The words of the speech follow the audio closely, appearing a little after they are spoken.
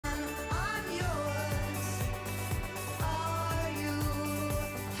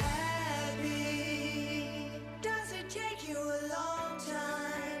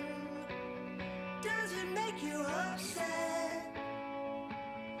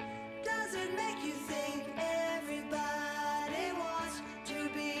can make you think everybody wants to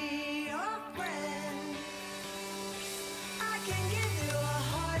be your friend. I can give you a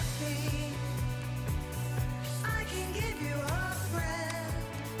heartbeat. I can give you a friend.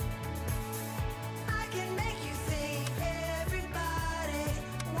 I can make you think everybody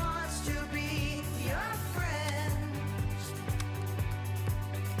wants to be your friend.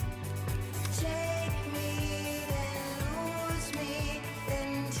 Take me, then lose me,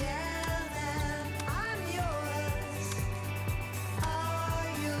 then tell them I'm yours. Are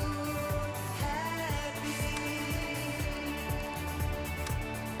you happy?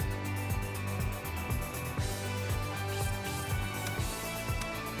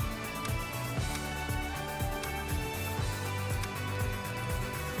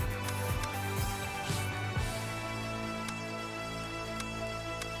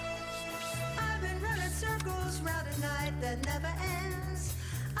 I've been running circles round a night that never ends.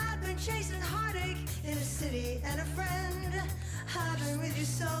 I've been chasing heartache in a city and a friend. I've been with you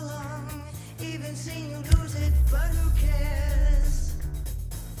so long, even seen you lose it, but who cares?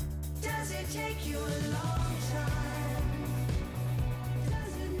 Does it take you a long time?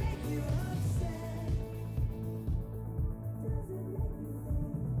 Does it make you upset? Does it make you think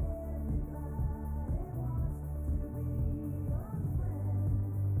everybody wants to be your friend? I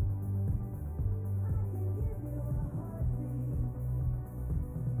can give you a heartbeat. I can give you a friend.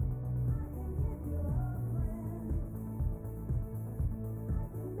 I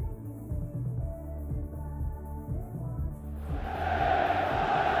can make you think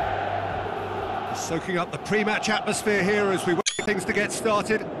everybody wants. Soaking up the pre-match atmosphere here as we wait for things to get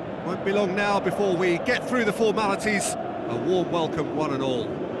started. Won't be long now before we get through the formalities. A warm welcome, one and all.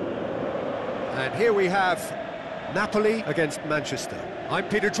 And here we have Napoli against Manchester. I'm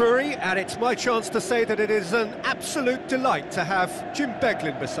Peter Drury, and it's my chance to say that it is an absolute delight to have Jim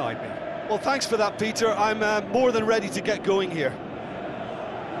Beglin beside me. Well, thanks for that, Peter. I'm more than ready to get going here.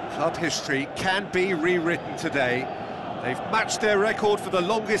 Club history can be rewritten today. They've matched their record for the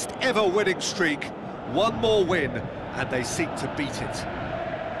longest ever winning streak. One more win, and they seek to beat it.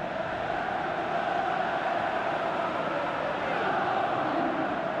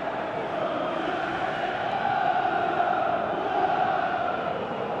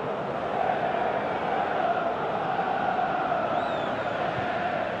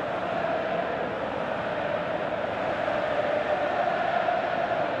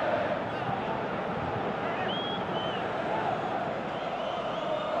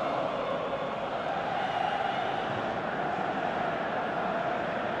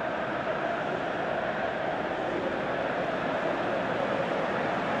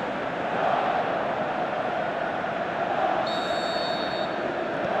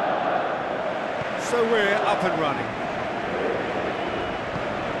 So we're up and running.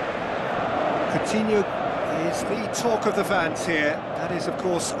 Coutinho is the talk of the fans here. That is, of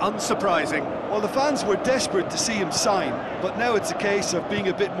course, unsurprising. Well, the fans were desperate to see him sign, but now it's a case of being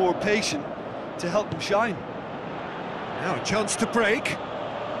a bit more patient to help him shine. Now a chance to break.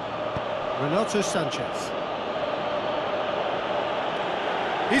 Renato Sanchez.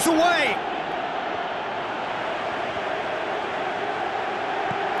 He's away!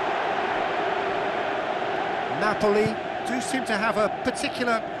 Napoli do seem to have a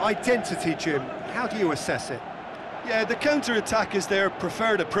particular identity, Jim. How do you assess it? Yeah, the counter-attack is their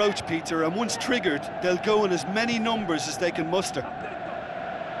preferred approach, Peter, and once triggered, they'll go in as many numbers as they can muster.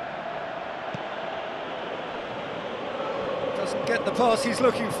 Doesn't get the pass he's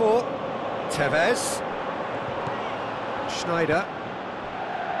looking for. Tevez. Schneider.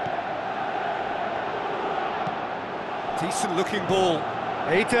 Decent looking ball.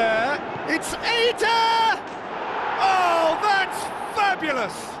 Ada. It's Ada! Oh, that's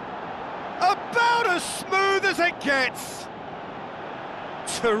fabulous! About as smooth as it gets.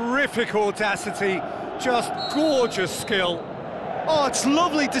 Terrific audacity, just gorgeous skill. Oh, it's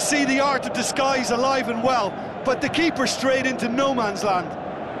lovely to see the art of disguise alive and well, but the keeper straight into no man's land.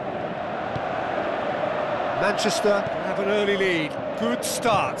 Manchester have an early lead. Good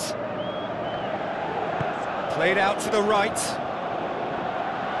start. Played out to the right.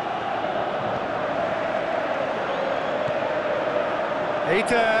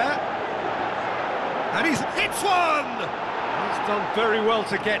 Ada. And he's hits one! He's done very well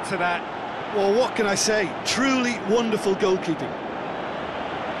to get to that. Well, what can I say? Truly wonderful goalkeeping.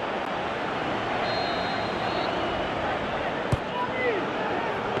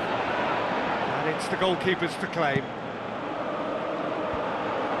 And it's the goalkeepers to claim.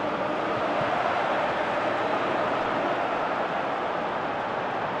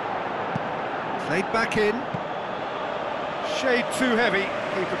 Played back in. shade too heavy.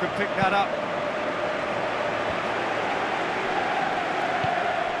 Keeper can pick that up.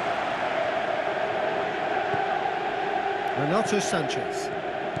 Renato Sanchez.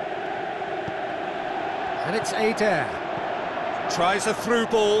 And it's Adair. Tries a through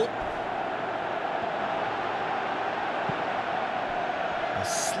ball. A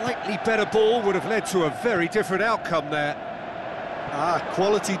slightly better ball would have led to a very different outcome there.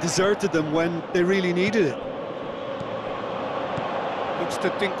 Quality deserted them when they really needed it. Looks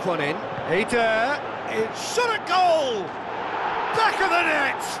to dink one in. Adair, it's shot at goal! Back of the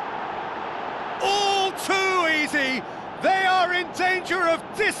net! All too easy! They are in danger of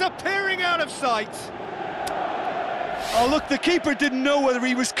disappearing out of sight! Oh, look, the keeper didn't know whether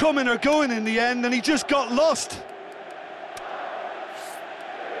he was coming or going in the end, and he just got lost.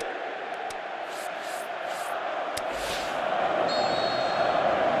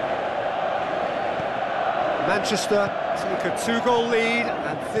 Manchester take a 2-goal lead,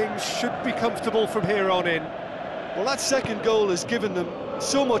 and things should be comfortable from here on in. Well, that second goal has given them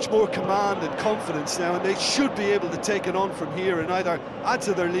so much more command and confidence now, and they should be able to take it on from here and either add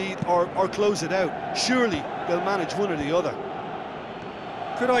to their lead or close it out. Surely they'll manage one or the other.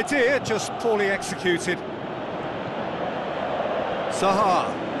 Good idea, just poorly executed.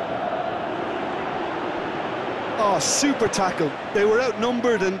 Zaha. Oh, super tackle. They were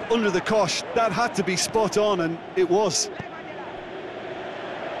outnumbered and under the cosh. That had to be spot on, and it was.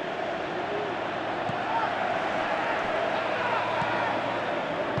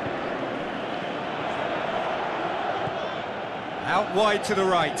 Out wide to the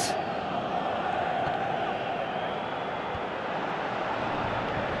right.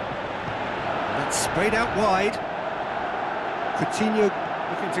 That's sprayed out wide. Coutinho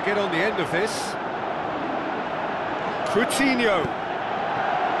looking to get on the end of this. Coutinho.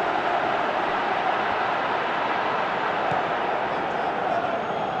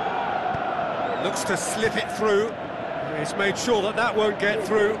 Looks to slip it through. He's made sure that that won't get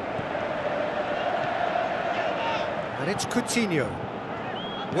through. And it's Coutinho.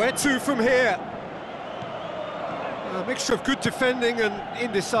 Where to from here? A mixture of good defending and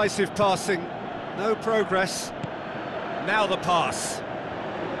indecisive passing. No progress. Now the pass.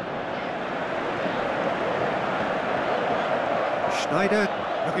 Schneider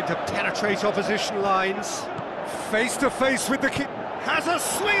looking to penetrate opposition lines. Face to face with the kick. Has a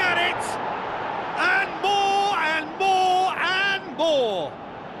swing at it! And more and more and more!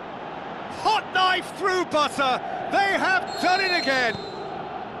 Hot knife through butter! They have done it again!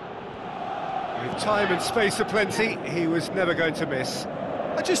 With time and space aplenty, he was never going to miss.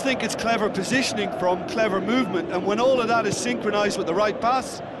 I just think it's clever positioning from clever movement, and when all of that is synchronised with the right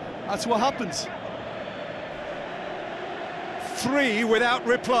pass, that's what happens. 3 without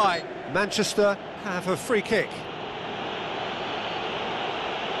reply. Manchester have a free kick.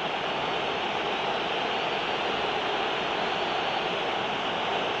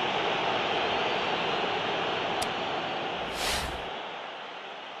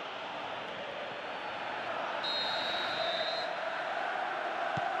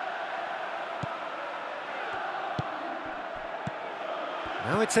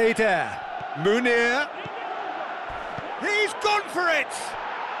 Now it's Adair. Munir. He's gone for it!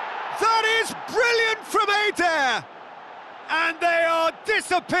 That is brilliant from Adair! And they are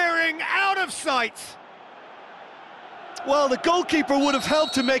disappearing out of sight. Well, the goalkeeper would have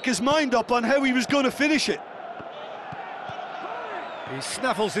helped to make his mind up on how he was going to finish it. He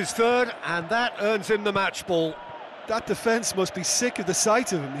snaffles his third, and that earns him the match ball. That defence must be sick of the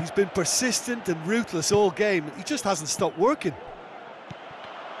sight of him. He's been persistent and ruthless all game. He just hasn't stopped working.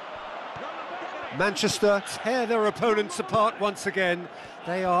 Manchester tear their opponents apart once again.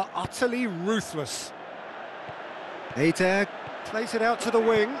 They are utterly ruthless. Adair plays it out to the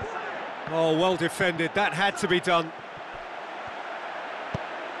wing. Oh, well defended. That had to be done.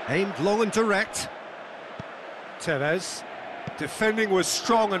 Aimed long and direct. Tevez. Defending was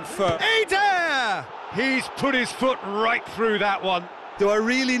strong and firm. Adair! He's put his foot right through that one. Do I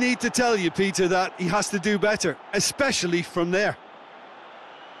really need to tell you, Peter, that he has to do better, especially from there?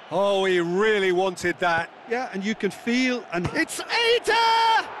 Oh, he really wanted that. Yeah, and you can feel... and it's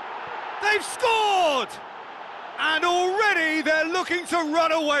Adair! They've scored! And already they're looking to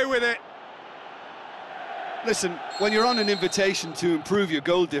run away with it. Listen, when you're on an invitation to improve your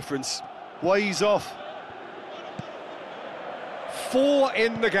goal difference, why ease off? 4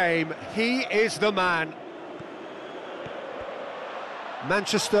 in the game. He is the man.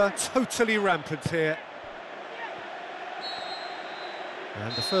 Manchester totally rampant here.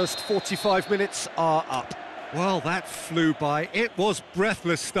 And the first 45 minutes are up. Well, that flew by. It was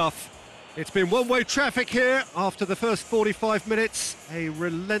breathless stuff. It's been one-way traffic here after the first 45 minutes. A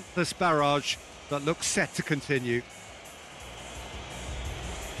relentless barrage that looks set to continue.